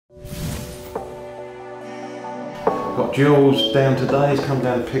Got Jules down today, he's come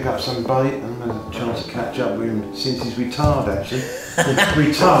down to pick up some bait, and I've had a chance to catch up with him since he's retired actually.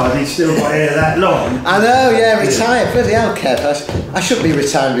 Retired, he's still got hair that long. I know, yeah, retired. Bloody hell, Kev. I should be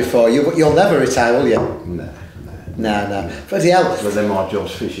retired before you, but you'll never retire, will you? No. Bloody hell. But then my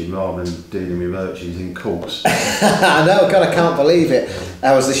job's fishing rather than dealing with urchins in courts. I know, God, I can't believe it.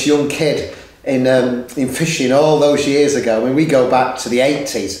 I was this young kid in fishing all those years ago. I mean, we go back to the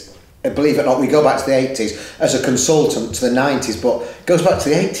 80s. Believe it or not, we go back to the 80s as a consultant to the 90s, but it goes back to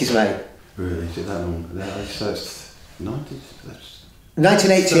the 80s, mate. Really? Is it that long? So it's 90s? That's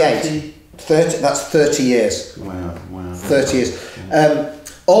 1988. 30, that's 30 years. Wow. 30 years.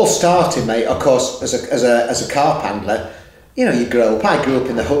 All started, mate, of course, as a carp handler. You know, you grow up. I grew up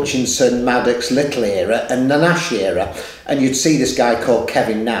in the Hutchinson, Maddox, Little era and the Nash era, and you'd see this guy called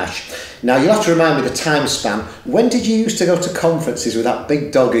Kevin Nash. Now, you'll have to remind me the time span. When did you used to go to conferences with that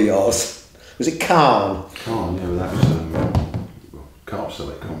big dog of yours? Was it Carn? Carn, yeah, well, that was Carp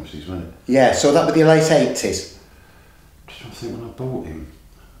Select conferences, wasn't it? Yeah, so that was the late 80s. I think when I bought him.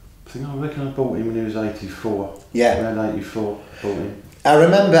 I reckon I bought him when he was 84. Yeah. Around 84, bought him. I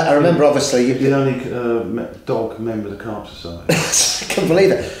remember obviously... You're the only dog member of the Carp Society. I can't believe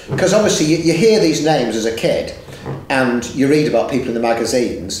it. Because obviously you hear these names as a kid and you read about people in the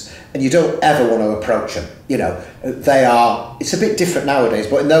magazines and you don't ever want to approach them. You know, it's a bit different nowadays,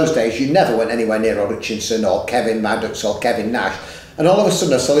 but in those days you never went anywhere near Hutchinson or Kevin Maddox or Kevin Nash. And all of a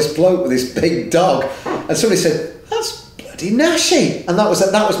sudden I saw this bloke with this big dog and somebody said, "That's bloody Nashy," and that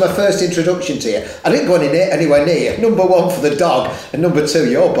was my first introduction to you. I didn't go anywhere near you. Number one for the dog, and number two,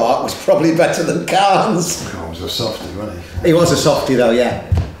 your bark was probably better than Carn's. Carn was a softie, wasn't he? He was a softie though, yeah.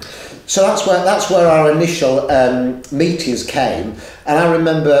 So that's where our initial meetings came, and I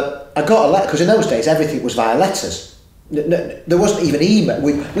remember I got a letter because in those days everything was via letters. There wasn't even email.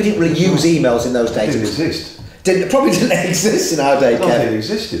 We didn't really use emails in those days. It didn't exist. It probably didn't exist in our day, Kev. Nothing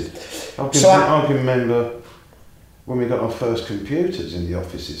existed. I can remember when we got our first computers in the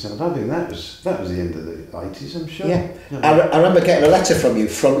offices, and I don't think that was the end of the 80s, I'm sure. Yeah. I remember getting a letter from you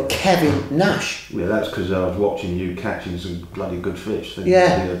from Kevin Nash. Yeah, that's because I was watching you catching some bloody good fish.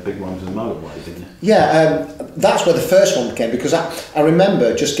 Yeah. The big ones in the motorway, didn't you? Yeah, that's where the first one came, because I remember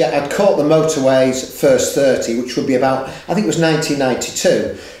I'd caught the motorways first 30, which would be about, I think it was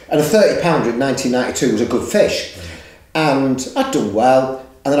 1992, and a 30-pounder in 1992 was a good fish. And I'd done well.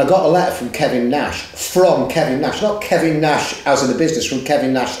 And then I got a letter from Kevin Nash, not Kevin Nash as in the business, from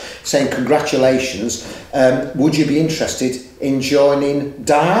Kevin Nash saying, "Congratulations, would you be interested in joining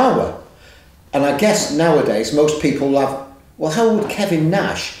Daiwa?" And I guess nowadays most people have, well, how would Kevin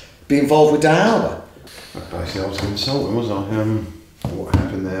Nash be involved with Daiwa? Basically I was a consultant, wasn't I? What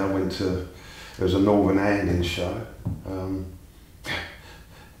happened there, I went to, there was a Northern Angling show.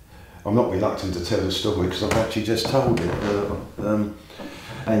 I'm not reluctant to tell the story because I've actually just told it.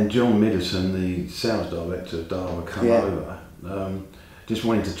 And John Middleton, the sales director of Daiwa, came over, just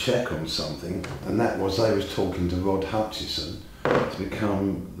wanted to check on something, and that was they was talking to Rod Hutchison to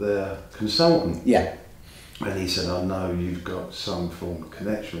become their consultant. Yeah. And he said, "I know you've got some form of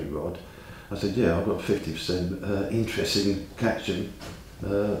connection with Rod." I said, "Yeah, I've got 50% interest in catching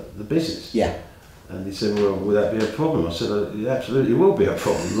the business." Yeah. And he said, "Well, will that be a problem?" I said, "It absolutely will be a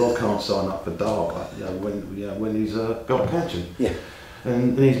problem. Rod can't sign up for Daiwa, when he's got catching." Yeah.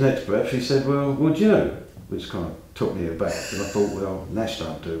 And in his next breath, he said, "Well, would you?" Which kind of took me aback. And I thought, well, Nash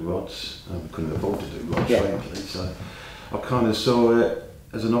don't do rods. We couldn't afford to do rods, frankly. So I kind of saw it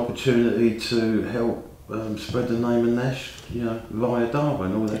as an opportunity to help spread the name of Nash, via Daiwa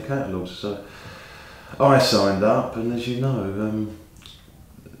and all their catalogues. So I signed up, and as you know,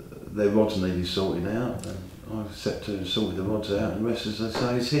 their rods needed sorting out, and I set to and sorted the rods out, and the rest, as I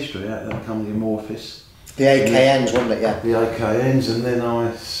say, is history. Out there come the Amorphis. The AKNs, wasn't it? Yeah. The AKNs, and then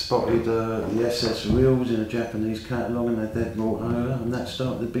I spotted the SS reels in a Japanese catalogue, and they then brought over, and that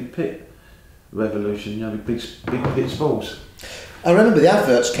started the big pit revolution. Big pit spools. I remember the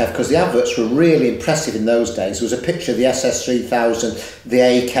adverts, Kev, because the adverts were really impressive in those days. There was a picture of the SS 3000, the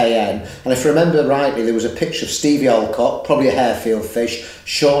AKN, and if I remember rightly, there was a picture of Stevie Alcott, probably a Harefield fish,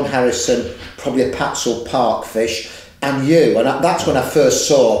 Sean Harrison, probably a Patzel Park fish, and you. And that's when I first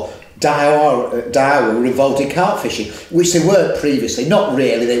saw Daiwa were involved in carp fishing, which they weren't previously. Not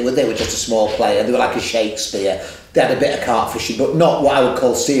really. They were just a small player. They were like a Shakespeare. They had a bit of carp fishing, but not what I would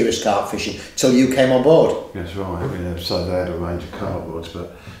call serious carp fishing till you came on board. That's right. So they had a range of carp rods,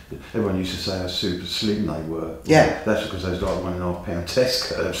 but everyone used to say how super slim they were. Yeah. That's because they was like 1.5 pound test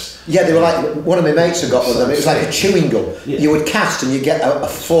curves. Yeah, they were like, one of my mates had got one of them. It was like a chewing gum. Yeah. You would cast and you get a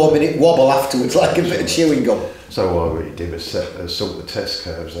 4-minute wobble afterwards, like a bit of chewing gum. So what I really did was sort the test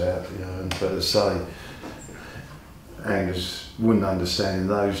curves out, but as I say, Angus wouldn't understand in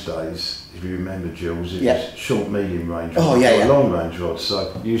those days, if you remember, Jules, it Yeah. was short, medium range, long range rods.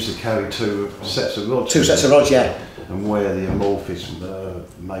 So you used to carry two sets of rods. Two sets of rods, yeah. And where the Amorphis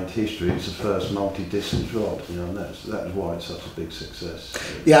made history, it's the first multi-distance rod, you know, and that was why it's such a big success.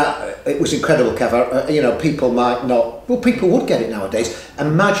 Yeah, it was incredible, Kev. You know, people might not, well, people would get it nowadays.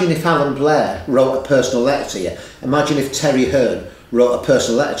 Imagine if Alan Blair wrote a personal letter to you. Imagine if Terry Hearn wrote a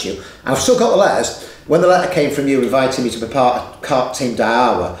personal letter to you. I've still got the letters. When the letter came from you inviting me to be part of Carp Team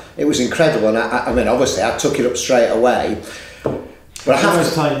Daiwa, it was incredible. And I mean, obviously, I took it up straight away. But I have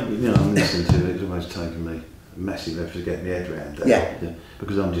to take, you know, I'm listening to it, it's almost taken me a massive effort to get my head around that. Yeah.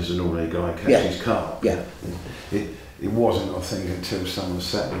 Because I'm just an ordinary guy who catches carp. Yeah. It wasn't, I think, until someone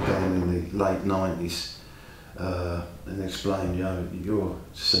sat me down in the late 90s and explained, you know, you're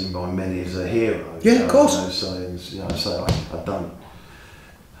seen by many as a hero. Yeah, of course. So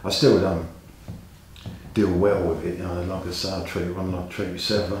I still don't deal well with it, you know, like I say, I treat everyone like I treat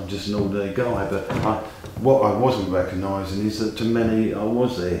myself. I'm just an ordinary guy, but what I wasn't recognising is that to many I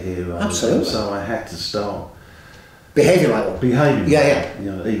was their hero. Absolutely. So I had to start behaving like one. Behaving, yeah.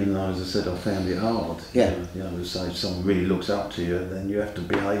 You know, even though, as I said, I found it hard. Yeah. You know, to say if someone really looks up to you, then you have to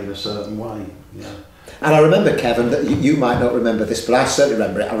behave a certain way. You know. And I remember, Kevin, that you might not remember this, but I certainly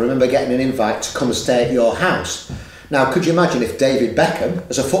remember it. I remember getting an invite to come and stay at your house. Now, could you imagine if David Beckham,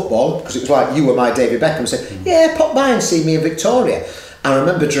 as a footballer, because it was like you were my David Beckham, said, yeah, pop by and see me in Victoria. I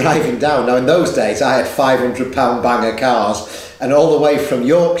remember driving down. Now, in those days, I had £500 banger cars, and all the way from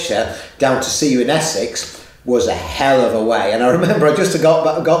Yorkshire down to see you in Essex was a hell of a way. And I remember I just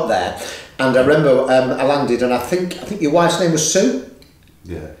got there, and I remember I landed, and I think your wife's name was Sue?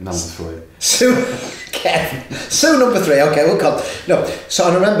 Yeah, number 3. Sue, Kev. Sue number 3, okay, we'll call. No, so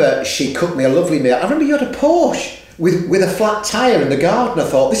I remember she cooked me a lovely meal. I remember you had a Porsche with a flat tyre in the garden. I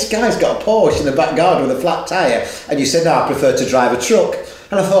thought, this guy's got a Porsche in the back garden with a flat tyre. And you said, no, I prefer to drive a truck.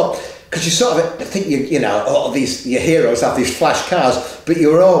 And I thought, because you sort of think, you know, all these, your heroes have these flash cars, but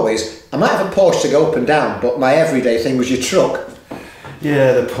you were always, I might have a Porsche to go up and down, but my everyday thing was your truck.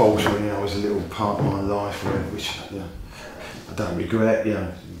 Yeah, the Porsche, you know, was a little part of my life, which I don't regret, you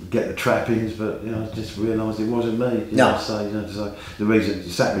know. Get the trappings, but you know, I just realised it wasn't me. No. So the reason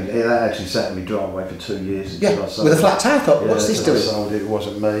it actually sat in my driveway for 2 years. Yeah, with a flat tyre. I thought, what's this doing? I sold it. It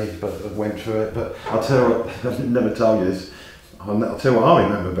wasn't me, but I went through it. But I'll tell you what, I've never told you this. I'll tell you what I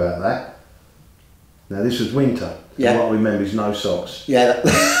remember about that. Now this was winter. Yeah. And what I remember is no socks. Yeah.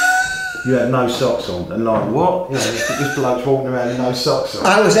 You had no socks on, and like what? You know, this bloke's walking around with no socks on.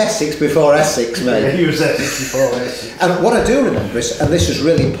 I was Essex before Essex, mate. Yeah, you was Essex before Essex. And what I do remember is, and this was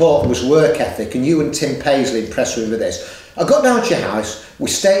really important, was work ethic. And you and Tim Paisley impressed me with this. I got down to your house. We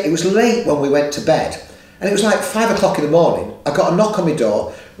stayed. It was late when we went to bed, and it was like 5 o'clock in the morning. I got a knock on my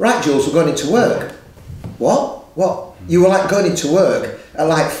door. Right, Jules, we're going into work. What? You were like going into work at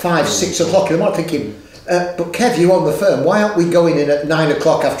like 5, 6 o'clock in the morning, thinking. But Kev, you on the firm, why aren't we going in at 9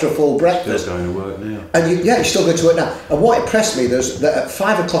 o'clock after a full breakfast? Still going to work now. And you're still going to work now. And what impressed me was that at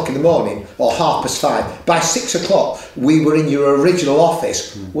 5 o'clock in the morning, or 5:30, by 6 o'clock, we were in your original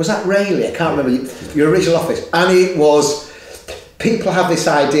office. Was that Rayleigh? I can't remember. Your original office. And it was, people have this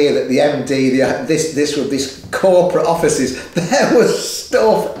idea that the MD, this corporate offices, there was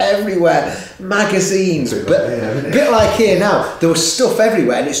stuff everywhere, magazines, a bit like here now, there was stuff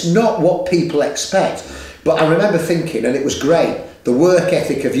everywhere, and it's not what people expect. But I remember thinking, and it was great, the work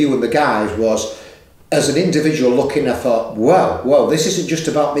ethic of you and the guys was, as an individual looking, I thought, whoa, this isn't just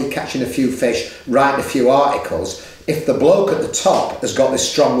about me catching a few fish, writing a few articles. If the bloke at the top has got this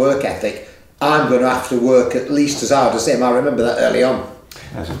strong work ethic, I'm going to have to work at least as hard as him. I remember that early on.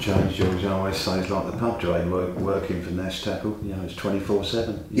 Hasn't changed, George. I always say it's like the pub trade, working for Nash Tackle. You know, it's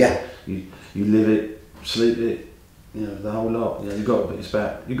 24/7. Yeah. You live it, sleep it. You know, the whole lot. You know, you've got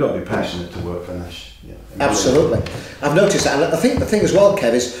to be passionate to work for Nash. Yeah. Absolutely. I've noticed that, and I think the thing as well,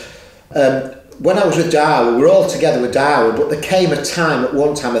 Kev, is when I was with Daiwa, we were all together with Daiwa, but there came a time at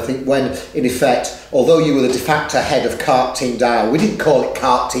one time, I think, when, in effect, although you were the de facto head of Carp Team Daiwa, we didn't call it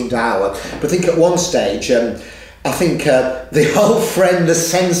Carp Team Daiwa, but I think at one stage, I think the old friend, the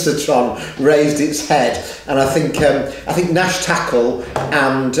Sensatron, raised its head, and I think Nash Tackle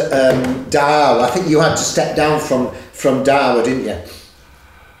and Daiwa, I think you had to step down from Daiwa, didn't you?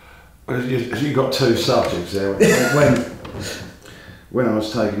 Well, you've got two subjects there. When I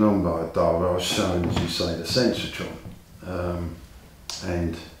was taken on by Daiwa, I was shown, as you say, the Sensatron,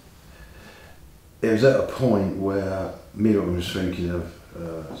 and it was at a point where Middleton was thinking of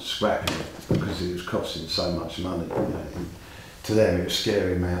scrapping it because it was costing so much money. You know, to them, it was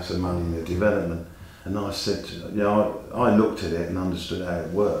scary amounts of money in the development. And I said, I looked at it and understood how it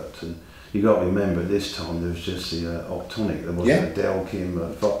worked. And you got to remember, at this time there was just the Octonic. There wasn't a Delkim,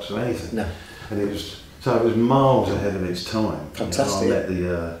 a Fox, or anything. No. And it was miles ahead of its time. Fantastic. You know, I met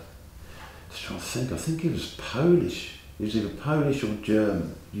the. Just trying to think. I think he was Polish. He was either Polish or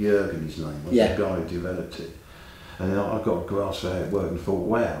German. Jürgen, his name was, the guy who developed it. And I got a grasp of how it worked and thought,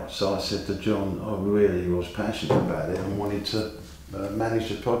 wow. So I said to John, I really was passionate about it and wanted to manage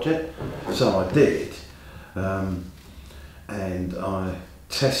the project. So I did. And I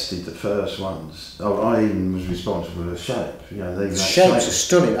tested the first ones. I even was responsible for the shape. You know, the shapes are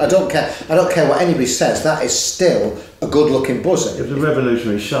stunning. I don't care what anybody says. That is still a good-looking buzzer. It was a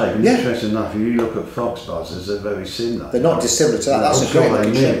revolutionary shape. And interesting enough, if you look at fox buzzers, they're very similar. They're not dissimilar to that. That's a great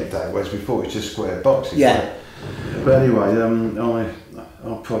looking shape. That, whereas before it's just square boxes. Yeah. Right? But anyway,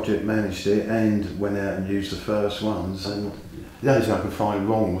 I project managed it and went out and used the first ones. And the only thing I could find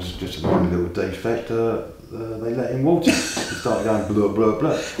wrong was just one little defect. They let in water. It started going blah blah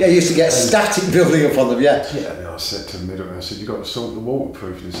blah. Yeah, you used to get static building up on them. Yeah. Yeah, and I said to them, I said, you've got to sort the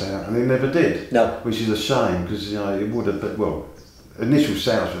waterproofness out, and they never did. No. Which is a shame because it would have. But well, initial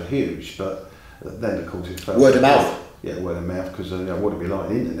sales were huge, but then of course it fell. Word of mouth. Yeah, word of mouth, because what it'd be like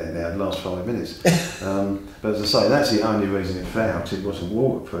the internet now, the last 5 minutes. But as I say, that's the only reason it failed, because it wasn't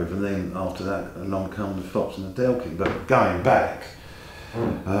waterproof, and then after that along come the Fox and the Delkin. But going back,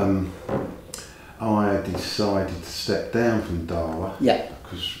 I decided to step down from Dawa,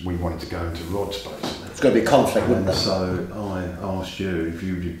 because we wanted to go into rod space. It's going to be a conflict, wouldn't it? So I asked you if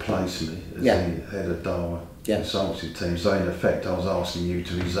you would replace me as the head of Dawa consultancy team. So in effect, I was asking you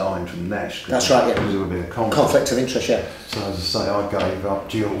to resign from Nash. That's right, because there would be a conflict of interest, yeah. So as I say, I gave up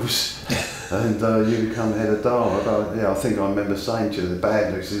Jules, and you become head of Dawa. But I think I remember saying to you, the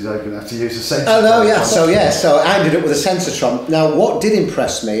bad news is they're going to have to use a Sensatron. Oh no, yeah. So I ended up with a Sensatron. Now, what did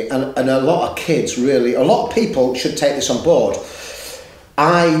impress me, and a lot of kids really, a lot of people should take this on board.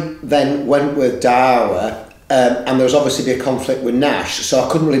 I then went with Dawa. And there was obviously a conflict with Nash, so I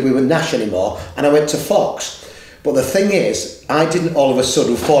couldn't really be with Nash anymore, and I went to Fox. But the thing is, I didn't all of a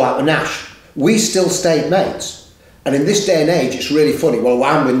sudden fall out with Nash. We still stayed mates. And in this day and age, it's really funny. Well,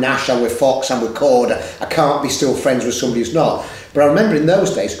 I'm with Nash, I'm with Fox, I'm with Cord. I can't be still friends with somebody who's not. But I remember in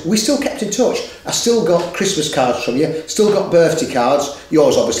those days, we still kept in touch. I still got Christmas cards from you, still got birthday cards.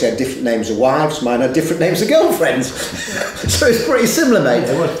 Yours obviously had different names of wives, mine had different names of girlfriends. So it's pretty similar, mate.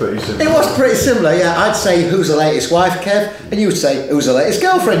 It was pretty similar. It was pretty similar, yeah. I'd say, who's the latest wife, Kev? And you would say, who's the latest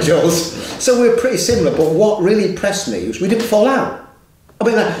girlfriend, Jules? So we were pretty similar, but what really impressed me was we didn't fall out. I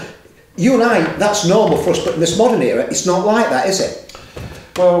mean, you and I, that's normal for us, but in this modern era, it's not like that, is it?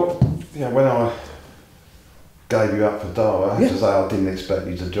 Well, when I gave you up for Dawa, I have to say I didn't expect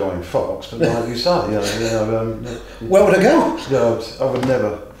you to join Fox, but like you say, where would I go? I would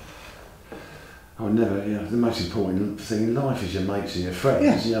never, the most important thing in life is your mates and your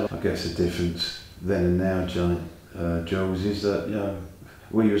friends. Yeah. I guess the difference then and now, Jules, is that,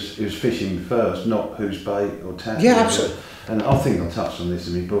 it was fishing first, not whose bait or tap. Yeah, absolutely. And I think I touched on this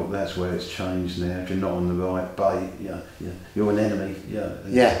in my book. That's where it's changed now. If you're not on the right bait, you're an enemy.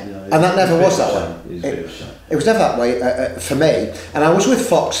 And that never was that way. It was never that way for me. And I was with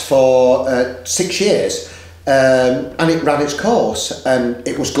Fox for 6 years, and it ran its course. And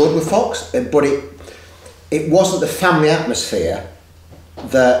it was good with Fox, but it wasn't the family atmosphere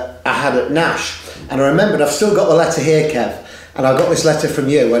that I had at Nash. And I remembered, I've still got the letter here, Kev. And I got this letter from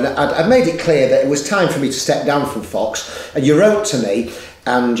you, and I'd made it clear that it was time for me to step down from Fox. And you wrote to me,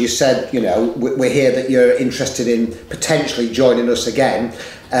 and you said, we're here that you're interested in potentially joining us again.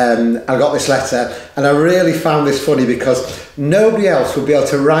 I got this letter, and I really found this funny because nobody else would be able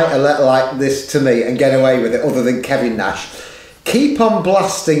to write a letter like this to me and get away with it other than Kevin Nash. Keep on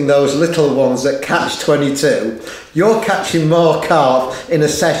blasting those little ones at catch 22. You're catching more carp in a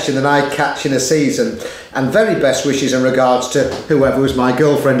session than I catch in a season. And very best wishes in regards to whoever was my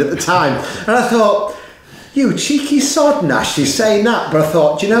girlfriend at the time. And I thought, you cheeky sod, Nash, you're saying that. But I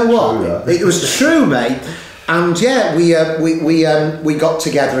thought, do you know what? It was true, mate. And yeah, we got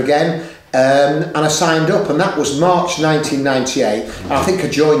together again. And I signed up, and that was March 1998. And I think I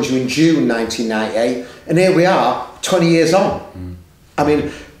joined you in June 1998. And here we are, 20 years on. I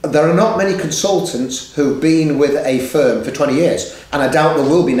mean, there are not many consultants who've been with a firm for 20 years, and I doubt there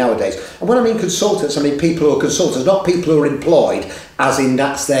will be nowadays. And when I mean consultants, I mean people who are consultants, not people who are employed, as in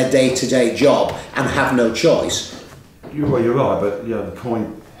that's their day-to-day job and have no choice. You're right, but the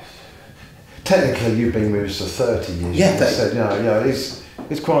point. Technically, you've been with us for 30 years. Yeah, you said,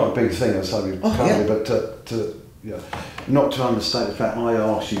 it's quite a big thing. I say, but to not to understate the fact, I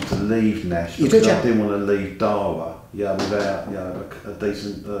asked you to leave Nash because I didn't want to leave Dawa, without a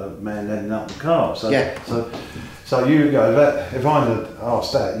decent man heading up the car. So So you go, that, if I had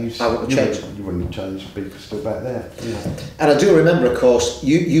asked that, I wouldn't have changed. You wouldn't have changed, be still back there. Yeah. And I do remember, of course,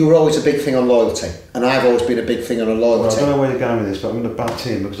 you were always a big thing on loyalty, and I've always been a big thing on loyalty. Well, I don't know where you're going with this, but I'm going to butt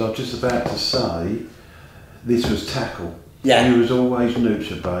in because I was just about to say this was tackle. Yeah. You was always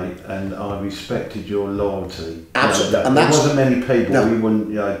Nutri-Bait, and I respected your loyalty. Absolutely. You know, and there that's, wasn't many people no. who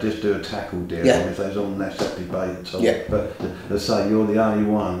wouldn't, just do a tackle deal if they was on national debate at all. Yeah. But as I say, you're the only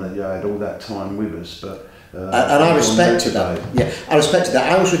one that had all that time with us. But and I respected that. Yeah, I respected that.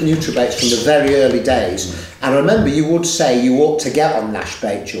 I was with Nutri-Baits from the very early days, and I remember you would say you ought to get on Nash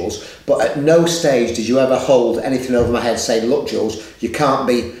Bait, Jules, but at no stage did you ever hold anything over my head saying, look, Jules, you can't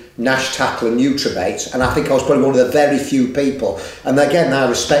be Nash Tackle and Nutri-Baits. And I think I was probably one of the very few people, and again I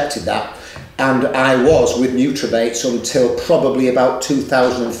respected that, and I was with Nutri-Baits until probably about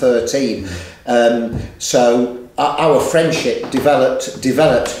 2013. So our friendship developed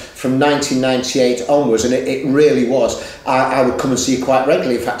from 1998 onwards, and it really was. I would come and see you quite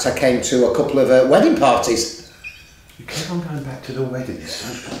regularly. In fact, I came to a couple of wedding parties. You keep on going back to the weddings.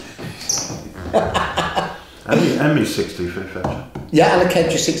 And me 65th, actually. Yeah, and I came to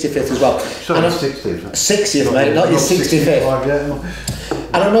your 65th as well. Sorry, 60th. 60th, mate, not your 65th.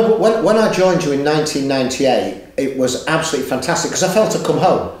 And I remember when I joined you in 1998, it was absolutely fantastic because I felt I'd come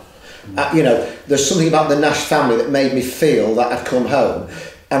home. There's something about the Nash family that made me feel that I'd come home.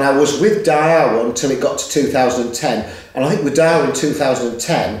 And I was with Daiwa until it got to 2010. And I think with Daiwa in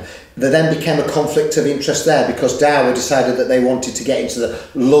 2010, there then became a conflict of interest there because Daiwa decided that they wanted to get into the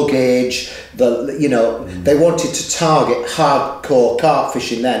luggage, they wanted to target hardcore carp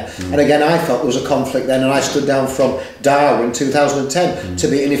fishing then. And again, I felt there was a conflict then, and I stood down from Daiwa in 2010 to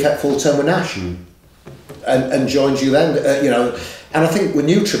be in effect full term with Nash, and joined you then. And I think with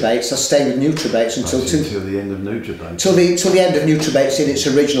Nutri-Baits, I stayed with Nutri-Baits until the end of Nutri-Baits. Till the end of Nutri-Baits in its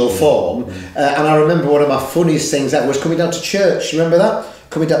original form. And I remember one of my funniest things ever was coming down to church. You remember that?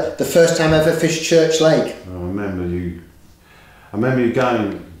 Coming down, the first time I ever fished Church Lake. I remember you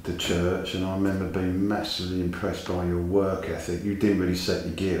going to church, and I remember being massively impressed by your work ethic. You didn't really set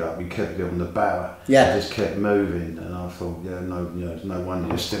your gear up. You kept it on the bower. Yeah. You just kept moving, and I thought, no wonder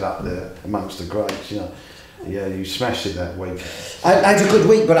you're still up there amongst the greats. Yeah, you smashed it that week. I had a good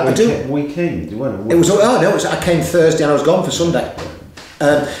week, but I do. Weekend, you weren't. It was. I came Thursday and I was gone for Sunday.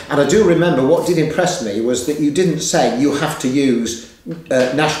 And I do remember what did impress me was that you didn't say you have to use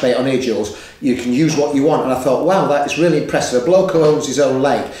Nash Bait on here, Jules. You can use what you want, and I thought, wow, that is really impressive. A bloke who owns his own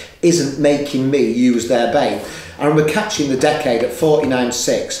lake isn't making me use their bait. I remember catching the Decade at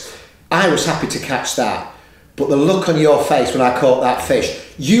 49.6. I was happy to catch that, but the look on your face when I caught that fish,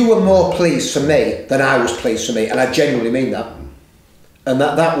 you were more pleased for me than I was pleased for me, and I genuinely mean that. And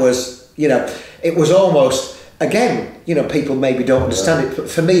that was, it was almost, again, people maybe don't understand it, but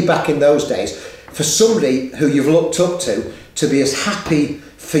for me back in those days, for somebody who you've looked up to be as happy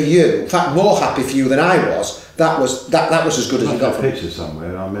for you, in fact more happy for you than I was, that was as good as you got from me. I've got a picture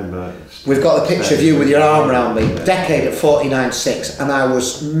somewhere, I remember. We've got the picture of you with your arm around me, Decade at 49.6, and I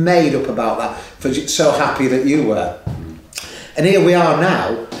was made up about that, for so happy that you were. And here we are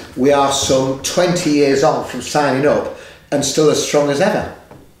now, we are some 20 years on from signing up and still as strong as ever,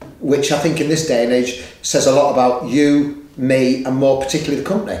 which I think in this day and age says a lot about you, me, and more particularly the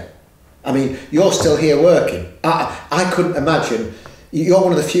company. I mean, you're still here working. I couldn't imagine. You're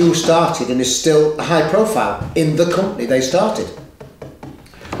one of the few who started and is still a high profile in the company they started.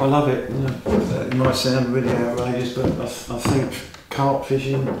 I love it. It might sound really outrageous, but I think carp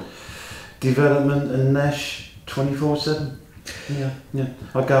fishing, development and Nash 24/7. Yeah.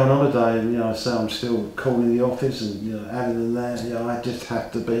 I go on holiday and I say I'm still calling the office and other than that, I just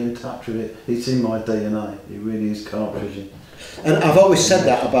have to be in touch with it. It's in my DNA. It really is carp fishing. And I've always said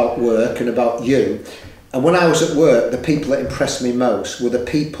that about work and about you. And when I was at work, the people that impressed me most were the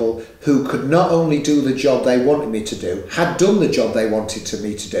people who could not only do the job they wanted me to do, had done the job they wanted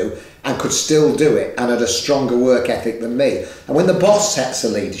me to do, and could still do it and had a stronger work ethic than me. And when the boss sets the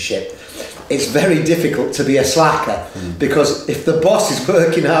leadership, it's very difficult to be a slacker, because if the boss is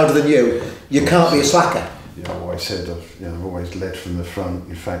working harder than you, you can't be a slacker. I've always said I've always led from the front.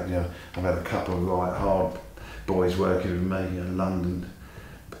 In fact, I've had a couple of right hard boys working with me, London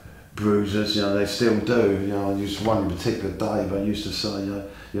bruisers, they still do. I used one in particular, Dave, I used to say,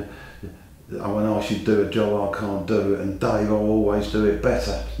 I won't ask you to do a job I can't do it, and Dave, I'll always do it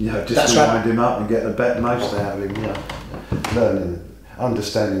better. Just to wind him up and get the most out of him. Learning,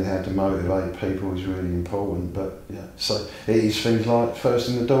 understanding how to motivate people is really important, but so it is things like first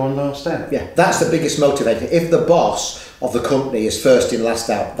in the door and last out. Yeah, that's the biggest motivator. If the boss of the company is first in, last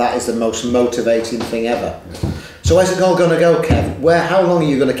out, that is the most motivating thing ever. So where's it all going to go, Kev? How long are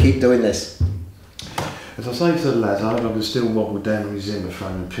you going to keep doing this? Because I say to the lads, I can still wobble down on his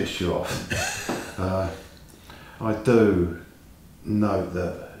Zimmerphone and piss you off. I do note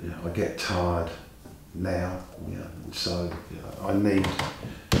that I get tired now, and so I need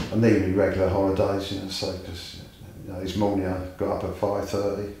regular holidays, so because this morning I got up at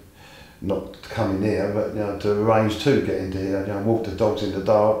 5:30, not to come in here, but to arrange to get into here. Walk the dogs in the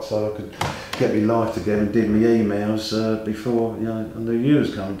dark so I could get my life together and did my emails before I knew you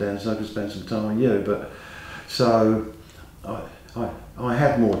was coming down, so I could spend some time with you. But so I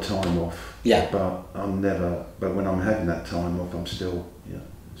had more time off. Yeah. But But when I'm having that time off, I'm still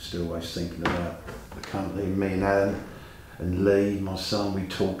always thinking about the company. Me and Alan and Lee, my son, we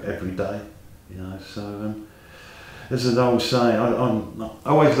talk every day. So. There's an old saying, I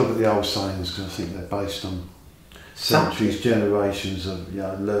always look at the old sayings because I think they're based on centuries, generations of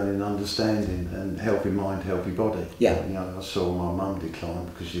learning and understanding, and healthy mind, healthy body. Yeah. I saw my mum decline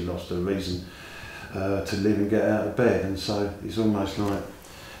because she lost her reason to live and get out of bed, and so it's almost like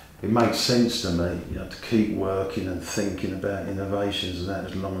it makes sense to me to keep working and thinking about innovations and that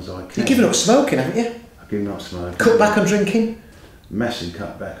as long as I can. You've given up smoking, haven't you? I've given up smoking. Cut back on drinking? Massive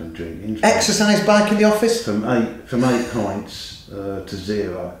cut back on drinking. Exercise bike in the office? From eight pints to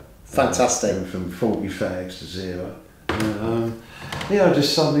 0. Fantastic. And from 40 fags to 0. I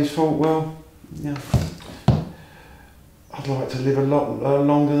just suddenly thought, well, I'd like to live a lot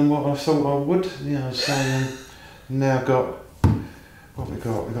longer than what I thought I would. So now got what we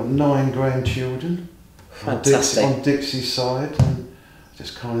got. We've got 9 grandchildren. Fantastic. On Dixie's side, and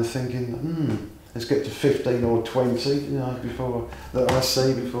just kind of thinking, let's get to 15 or 20, before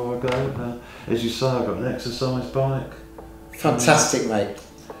I go. As you say, I've got an exercise bike. Fantastic, mate.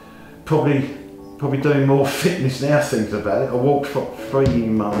 Probably doing more fitness now, thinking about it. I walk 3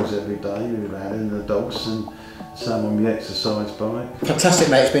 miles every day with Alan and the dogs, and some on the exercise bike. Fantastic,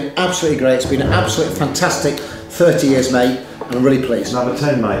 mate. It's been absolutely great. It's been an absolutely fantastic 30 years, mate. I'm really pleased. Another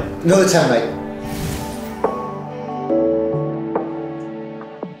 10, mate. Another 10, mate.